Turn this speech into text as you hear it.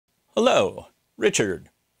Hello, Richard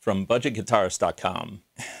from budgetguitarist.com.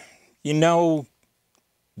 You know,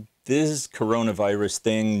 this coronavirus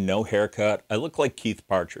thing, no haircut, I look like Keith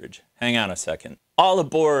Partridge. Hang on a second. All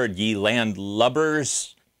aboard, ye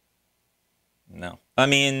landlubbers. No. I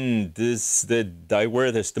mean, I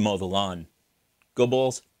wear this to mow the lawn. Go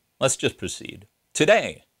Bulls. Let's just proceed.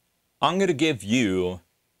 Today, I'm going to give you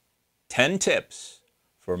 10 tips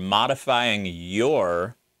for modifying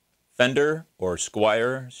your Fender or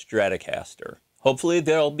Squier Stratocaster. Hopefully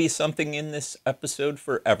there'll be something in this episode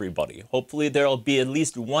for everybody. Hopefully there'll be at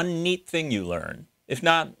least one neat thing you learn. If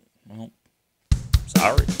not, well,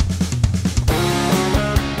 sorry.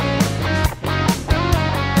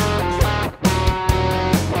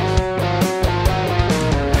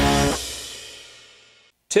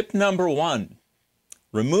 Tip number 1,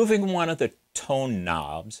 removing one of the tone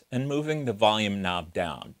knobs and moving the volume knob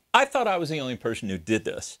down. I thought I was the only person who did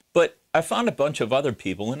this, but I found a bunch of other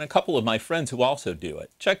people and a couple of my friends who also do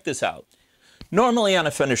it. Check this out. Normally on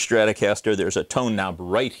a Fender Stratocaster, there's a tone knob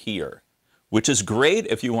right here, which is great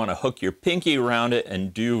if you want to hook your pinky around it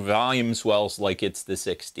and do volume swells like it's the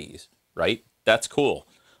 60s, right? That's cool.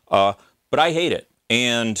 But I hate it.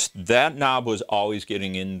 And that knob was always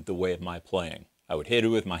getting in the way of my playing. I would hit it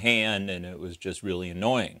with my hand and it was just really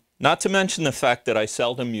annoying. Not to mention the fact that I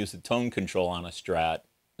seldom use the tone control on a Strat.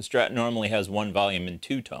 The Strat normally has one volume and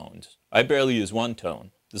 2 tones. I barely use one tone.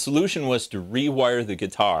 The solution was to rewire the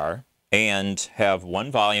guitar and have one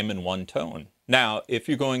volume and one tone. Now, if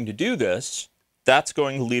you're going to do this, that's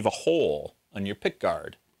going to leave a hole on your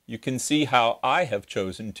pickguard. You can see how I have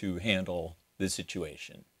chosen to handle this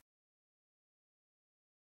situation.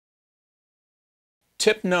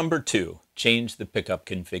 Tip number 2, change the pickup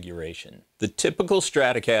configuration. The typical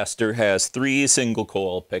Stratocaster has 3 single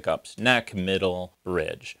coil pickups, neck, middle,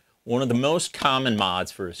 bridge. One of the most common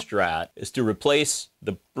mods for a Strat is to replace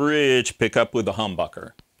the bridge pickup with a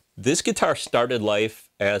humbucker. This guitar started life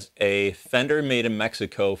as a Fender made in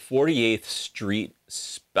Mexico 48th Street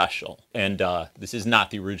Special. And this is not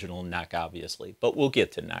the original neck, obviously, but we'll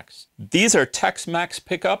get to necks. These are Tex-Mex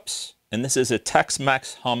pickups. And this is a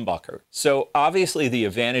Tex-Mex humbucker. So obviously the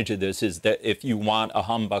advantage of this is that if you want a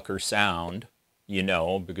humbucker sound, you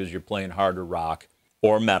know, because you're playing harder rock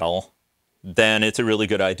or metal, then it's a really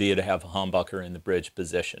good idea to have a humbucker in the bridge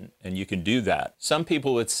position. And you can do that. Some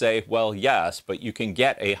people would say, well, yes, but you can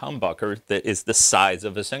get a humbucker that is the size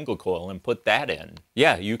of a single coil and put that in.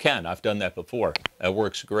 Yeah, you can. I've done that before. That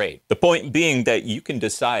works great. The point being that you can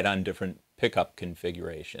decide on different pickup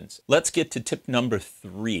configurations. Let's get to tip number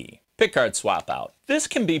 3. Pickguard swap out. This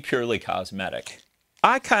can be purely cosmetic.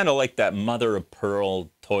 I kind of like that mother of pearl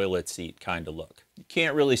toilet seat kind of look. You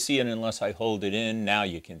can't really see it unless I hold it in. Now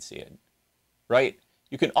you can see it, right?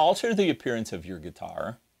 You can alter the appearance of your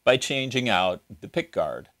guitar by changing out the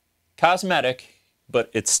pickguard. Cosmetic, but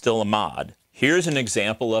it's still a mod. Here's an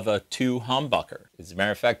example of a 2 humbucker. As a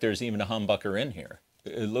matter of fact, there's even a humbucker in here.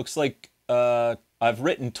 It looks like I've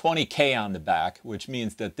written 20K on the back, which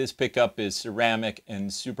means that this pickup is ceramic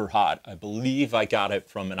and super hot. I believe I got it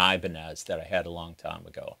from an Ibanez that I had a long time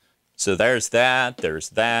ago. So there's that, there's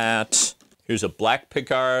that. Here's a black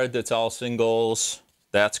pickguard that's all singles.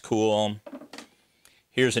 That's cool.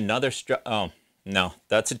 Here's another oh, no,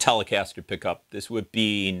 that's a Telecaster pickup. This would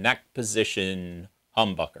be neck position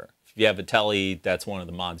humbucker. If you have a Tele, that's one of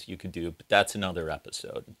the mods you could do, but that's another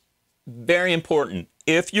episode. Very important.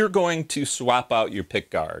 If you're going to swap out your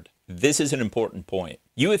pickguard, this is an important point.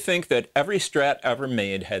 You would think that every Strat ever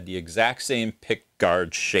made had the exact same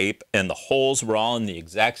pickguard shape and the holes were all in the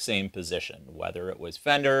exact same position, whether it was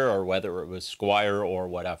Fender or whether it was Squier or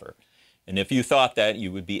whatever. And if you thought that,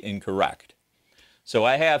 you would be incorrect. So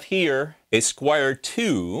I have here a Squier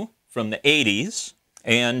 2 from the 80s,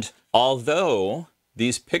 and although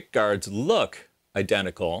these pickguards look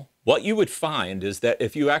identical, what you would find is that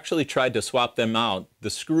if you actually tried to swap them out,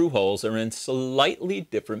 the screw holes are in slightly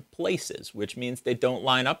different places, which means they don't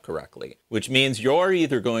line up correctly, which means you're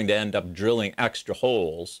either going to end up drilling extra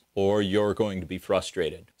holes or you're going to be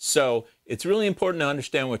frustrated. So it's really important to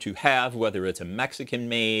understand what you have, whether it's a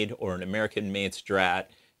Mexican-made or an American-made Strat.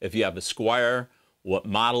 If you have a Squier, what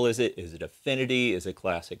model is it? Is it Affinity? Is it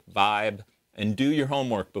Classic Vibe? And do your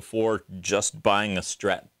homework before just buying a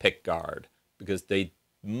Strat pickguard, because they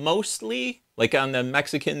mostly, like on the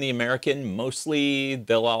Mexican, the American, mostly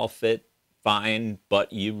they'll all fit fine,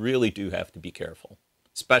 but you really do have to be careful,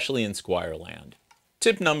 especially in Squier land.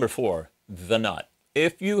 Tip number 4, the nut.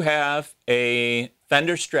 If you have a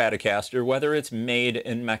Fender Stratocaster, whether it's made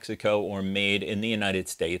in Mexico or made in the United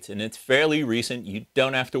States, and it's fairly recent, you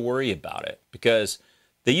don't have to worry about it because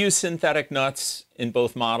they use synthetic nuts in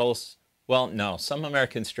both models. Well, no, some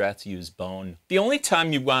American Strats use bone. The only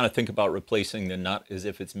time you want to think about replacing the nut is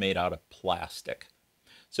if it's made out of plastic.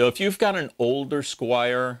 So if you've got an older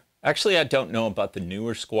Squire, actually I don't know about the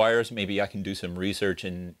newer Squires, maybe I can do some research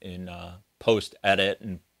in post-edit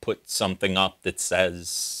and put something up that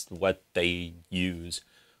says what they use.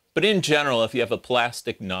 But in general, if you have a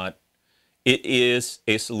plastic nut, it is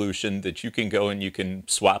a solution that you can go and you can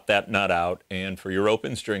swap that nut out, and for your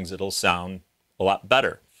open strings it'll sound a lot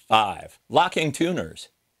better. 5. Locking tuners.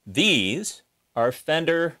 These are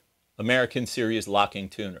Fender American Series locking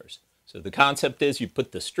tuners. So the concept is you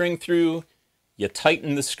put the string through, you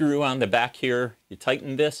tighten the screw on the back here, you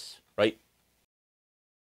tighten this, right?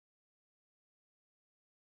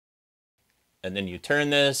 And then you turn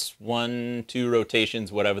this 1, 2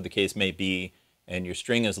 rotations, whatever the case may be, and your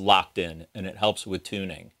string is locked in, and it helps with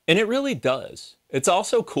tuning. And it really does. It's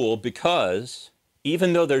also cool because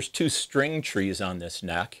even though there's 2 string trees on this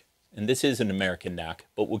neck, and this is an American neck,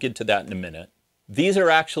 but we'll get to that in a minute, these are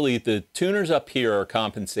actually, the tuners up here are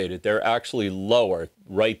compensated. They're actually lower,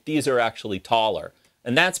 right? These are actually taller.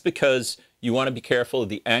 And that's because you want to be careful of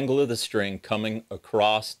the angle of the string coming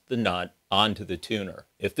across the nut onto the tuner.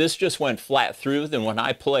 If this just went flat through, then when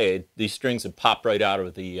I played, these strings would pop right out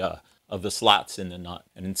of the slots in the nut.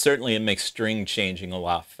 And certainly it makes string changing a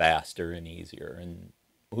lot faster and easier. And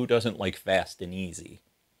who doesn't like fast and easy?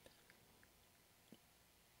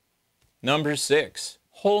 Number 6,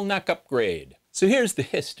 whole neck upgrade. So here's the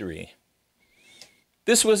history.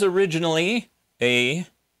 This was originally a,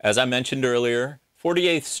 as I mentioned earlier,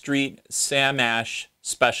 48th Street Sam Ash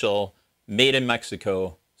Special made in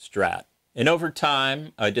Mexico Strat. And over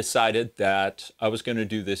time, I decided that I was going to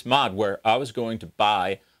do this mod where I was going to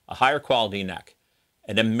buy a higher quality neck,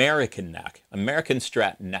 an American neck, American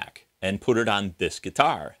Strat neck, and put it on this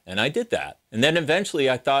guitar. And I did that. And then eventually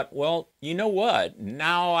I thought, well, you know what?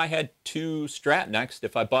 Now I had 2 Strat necks.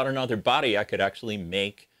 If I bought another body, I could actually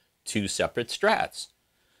make 2 separate Strats.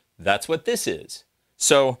 That's what this is.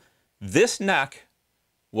 So this neck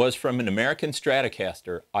was from an American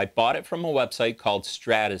Stratocaster. I bought it from a website called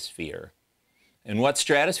Stratosphere. And what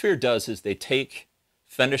Stratosphere does is they take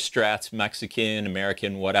Fender Strats, Mexican,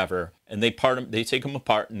 American, whatever, and they take them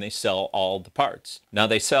apart and they sell all the parts. Now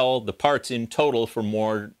they sell the parts in total for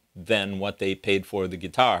more than what they paid for the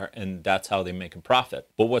guitar, and that's how they make a profit.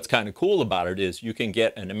 But what's kind of cool about it is you can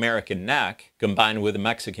get an American neck combined with a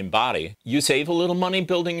Mexican body. You save a little money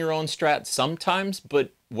building your own Strat sometimes,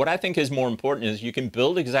 but what I think is more important is you can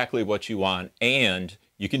build exactly what you want and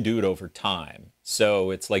you can do it over time.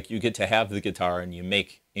 So it's like you get to have the guitar and you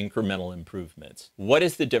make incremental improvements. What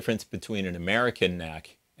is the difference between an American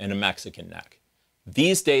neck and a Mexican neck?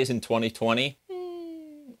 These days in 2020,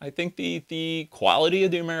 I think the quality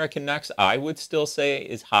of the American necks, I would still say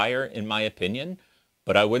is higher in my opinion,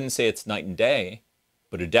 but I wouldn't say it's night and day.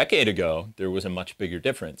 But a decade ago, there was a much bigger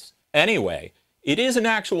difference. Anyway, it is an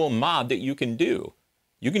actual mod that you can do.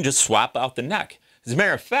 You can just swap out the neck. As a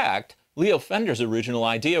matter of fact, Leo Fender's original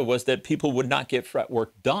idea was that people would not get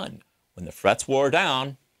fretwork done. When the frets wore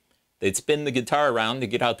down, they'd spin the guitar around to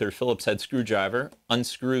get out their Phillips head screwdriver,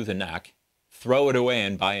 unscrew the neck, throw it away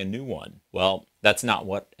and buy a new one. Well, that's not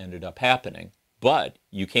what ended up happening, but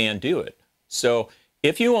you can do it. So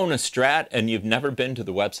if you own a Strat and you've never been to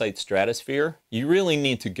the website Stratosphere, you really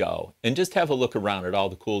need to go and just have a look around at all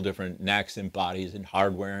the cool different necks and bodies and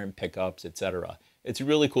hardware and pickups, etc. It's a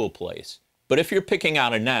really cool place. But if you're picking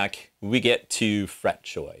out a neck, we get to fret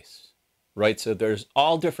choice, right? So there's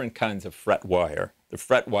all different kinds of fret wire, the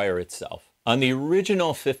fret wire itself. On the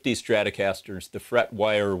original 50 Stratocasters, the fret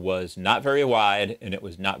wire was not very wide and it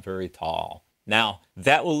was not very tall. Now,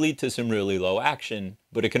 that will lead to some really low action,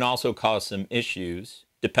 but it can also cause some issues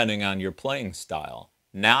depending on your playing style.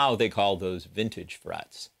 Now they call those vintage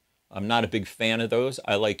frets. I'm not a big fan of those.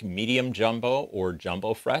 I like medium jumbo or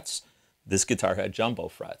jumbo frets. This guitar had jumbo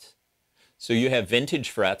frets. So you have vintage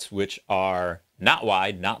frets, which are not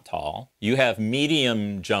wide, not tall. You have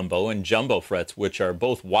medium jumbo and jumbo frets, which are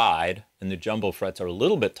both wide, and the jumbo frets are a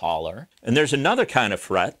little bit taller. And there's another kind of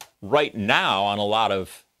fret. Right now, on a lot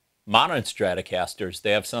of modern Stratocasters, they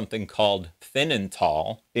have something called thin and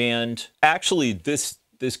tall. And actually, this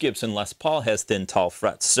Gibson Les Paul has thin, tall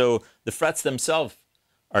frets. So the frets themselves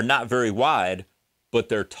are not very wide, but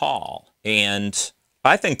they're tall. And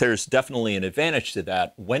I think there's definitely an advantage to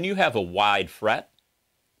that. When you have a wide fret,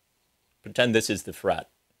 pretend this is the fret,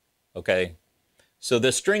 okay? So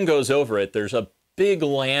the string goes over it. There's a big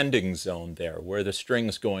landing zone there where the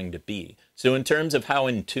string's going to be. So in terms of how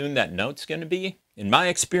in tune that note's going to be, in my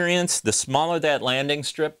experience, the smaller that landing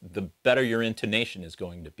strip, the better your intonation is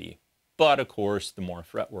going to be. But of course, the more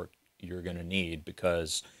fretwork you're going to need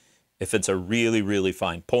because If it's a really, really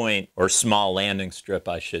fine point, or small landing strip,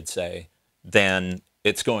 I should say, then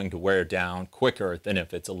it's going to wear down quicker than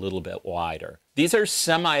if it's a little bit wider. These are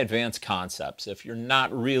semi-advanced concepts. If you're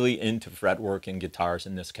not really into fretwork and guitars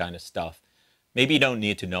and this kind of stuff, maybe you don't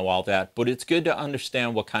need to know all that, but it's good to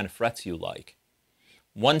understand what kind of frets you like.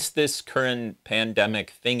 Once this current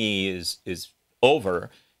pandemic thingy is over,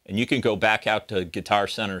 and you can go back out to Guitar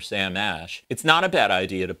Center Sam Ash, it's not a bad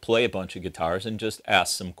idea to play a bunch of guitars and just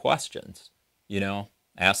ask some questions. You know,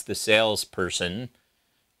 ask the salesperson,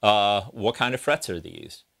 what kind of frets are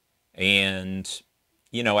these? And,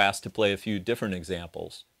 you know, ask to play a few different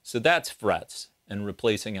examples. So that's frets and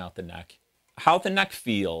replacing out the neck. How the neck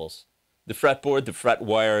feels, the fretboard, the fret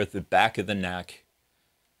wire, the back of the neck,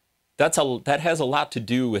 that has a lot to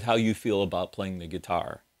do with how you feel about playing the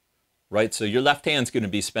guitar, right? So your left hand's going to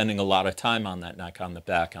be spending a lot of time on that neck, on the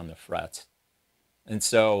back, on the frets. And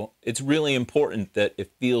so it's really important that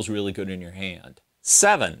it feels really good in your hand.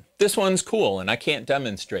 7, this one's cool and I can't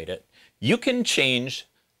demonstrate it. You can change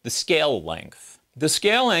the scale length. The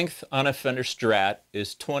scale length on a Fender Strat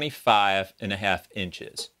is 25.5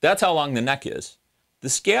 inches. That's how long the neck is. The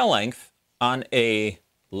scale length on a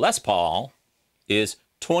Les Paul is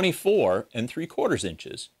 24.75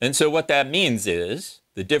 inches. And so what that means is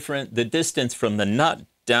the distance from the nut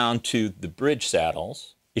down to the bridge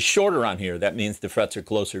saddles is shorter on here. That means the frets are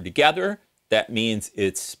closer together. That means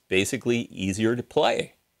it's basically easier to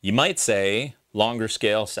play. You might say longer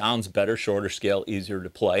scale sounds better, shorter scale easier to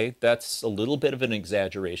play. That's a little bit of an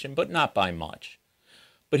exaggeration, but not by much.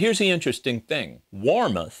 But here's the interesting thing.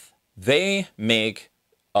 Warmoth, they make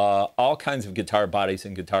all kinds of guitar bodies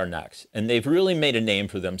and guitar necks, and they've really made a name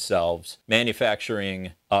for themselves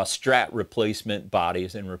manufacturing Strat replacement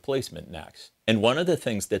bodies and replacement necks. And one of the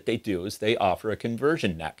things that they do is they offer a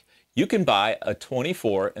conversion neck. You can buy a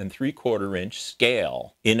 24.75 inch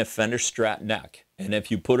scale in a Fender Strat neck. And if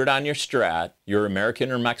you put it on your Strat, your American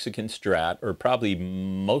or Mexican Strat, or probably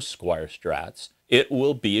most Squire Strats, it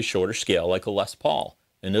will be a shorter scale like a Les Paul.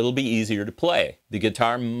 And it'll be easier to play. The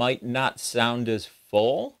guitar might not sound as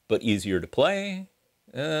full, but easier to play.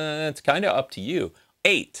 It's kind of up to you.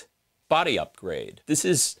 8, body upgrade. This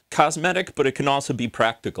is cosmetic, but it can also be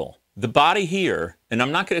practical. The body here, and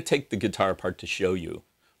I'm not going to take the guitar apart to show you,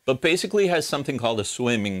 but basically has something called a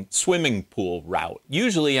swimming pool route.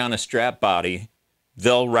 Usually on a Strat body,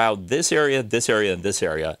 they'll route this area, this area, and this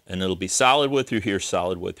area, and it'll be solid wood through here,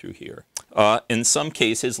 solid wood through here. In some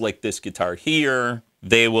cases, like this guitar here,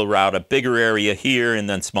 they will route a bigger area here and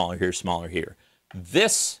then smaller here, smaller here.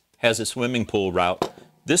 This has a swimming pool route.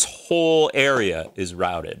 This whole area is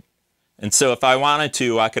routed. And so if I wanted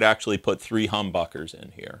to, I could actually put 3 humbuckers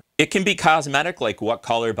in here. It can be cosmetic, like what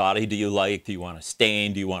color body do you like? Do you want a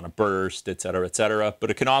stain? Do you want a burst, et cetera, et cetera?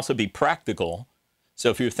 But it can also be practical. So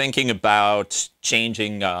if you're thinking about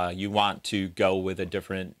changing, you want to go with a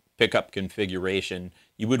different pickup configuration,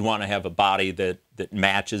 you would want to have a body that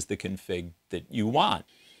matches the config that you want.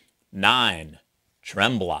 9,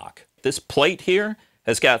 trem block. This plate here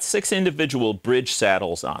has got 6 individual bridge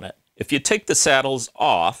saddles on it. If you take the saddles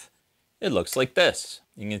off, it looks like this.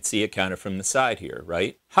 You can see it kind of from the side here,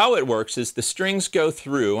 right? How it works is the strings go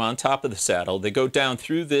through on top of the saddle. They go down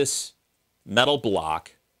through this metal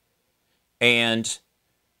block, and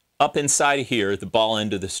up inside here, the ball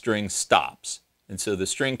end of the string stops. And so the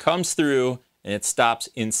string comes through and it stops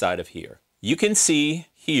inside of here. You can see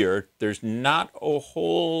here, there's not a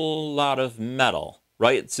whole lot of metal,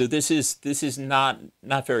 right? So this is not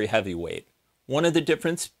very heavyweight. One of the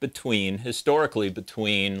difference historically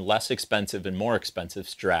between less expensive and more expensive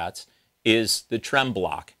Strats is the trem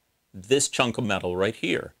block, this chunk of metal right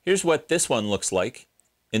here. Here's what this one looks like.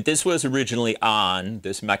 And this was originally on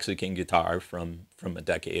this Mexican guitar from a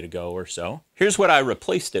decade ago or so. Here's what I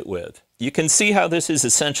replaced it with. You can see how this is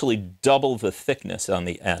essentially double the thickness on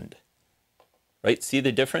the end. Right? See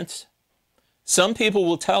the difference? Some people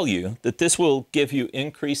will tell you that this will give you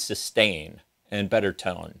increased sustain and better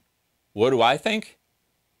tone. What do I think?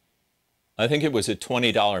 I think it was a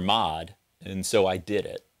 $20 mod, and so I did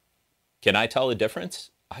it. Can I tell the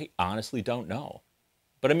difference? I honestly don't know.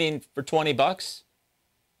 But I mean, for 20 bucks,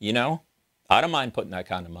 you know, I don't mind putting that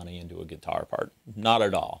kind of money into a guitar part. Not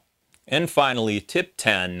at all. And finally, tip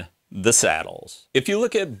 10, the saddles. If you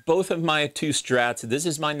look at both of my 2 Strats, this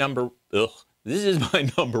is my number 1. This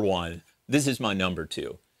is my number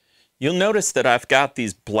 2. You'll notice that I've got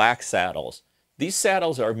these black saddles. These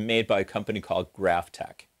saddles are made by a company called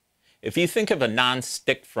Graphtec. If you think of a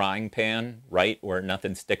non-stick frying pan, right, where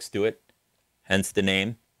nothing sticks to it, hence the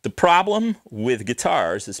name. The problem with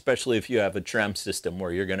guitars, especially if you have a trem system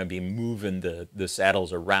where you're going to be moving the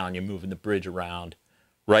saddles around, you're moving the bridge around,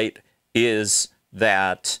 right, is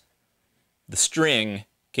that the string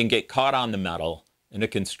can get caught on the metal and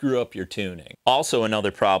it can screw up your tuning. Also,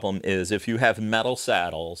 another problem is if you have metal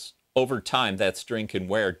saddles, over time that string can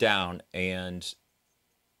wear down and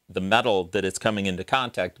the metal that it's coming into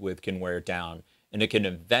contact with can wear down, and it can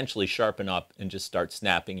eventually sharpen up and just start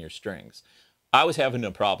snapping your strings. I was having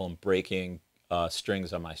a problem breaking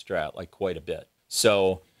strings on my Strat, like quite a bit.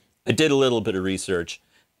 So I did a little bit of research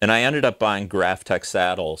and I ended up buying Graphtec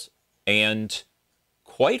saddles, and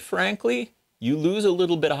quite frankly, you lose a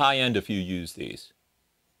little bit of high end if you use these.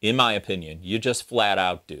 In my opinion, you just flat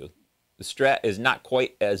out do. The Strat is not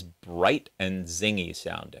quite as bright and zingy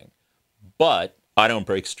sounding, but I don't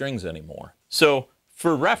break strings anymore. So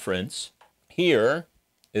for reference, here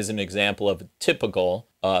is an example of a typical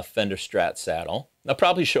Fender Strat saddle. I'll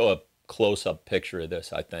probably show a close-up picture of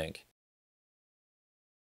this, I think.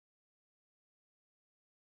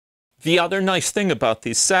 The other nice thing about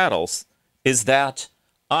these saddles is that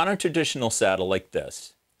on a traditional saddle like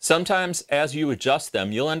this, sometimes as you adjust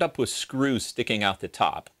them, you'll end up with screws sticking out the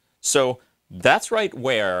top. So that's right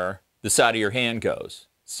where the side of your hand goes.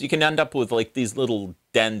 So you can end up with like these little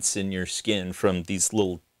dents in your skin from these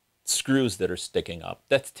little screws that are sticking up.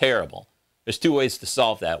 That's terrible. There's two ways to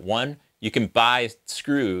solve that. One, you can buy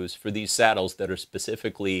screws for these saddles that are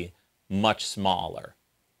specifically much smaller.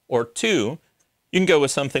 Or two, you can go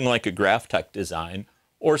with something like a Graphtec design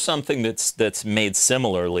or something that's made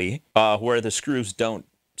similarly where the screws don't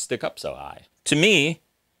stick up so high. To me,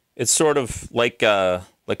 it's sort of like a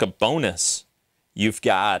bonus. You've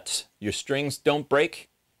got your strings don't break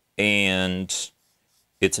and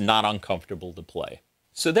it's not uncomfortable to play.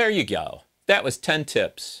 So there you go. That was 10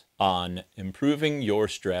 tips on improving your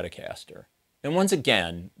Stratocaster. And once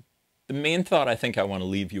again, the main thought I think I want to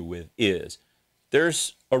leave you with is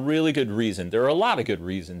there's a really good reason, there are a lot of good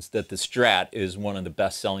reasons that the Strat is one of the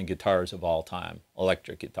best-selling guitars of all time,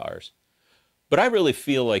 electric guitars. But I really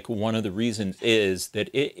feel like one of the reasons is that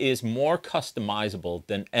it is more customizable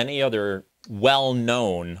than any other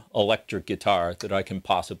well-known electric guitar that I can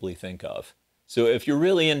possibly think of. So if you're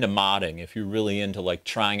really into modding, if you're really into like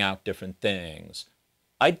trying out different things,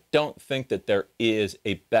 I don't think that there is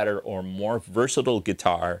a better or more versatile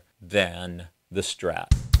guitar than the Strat.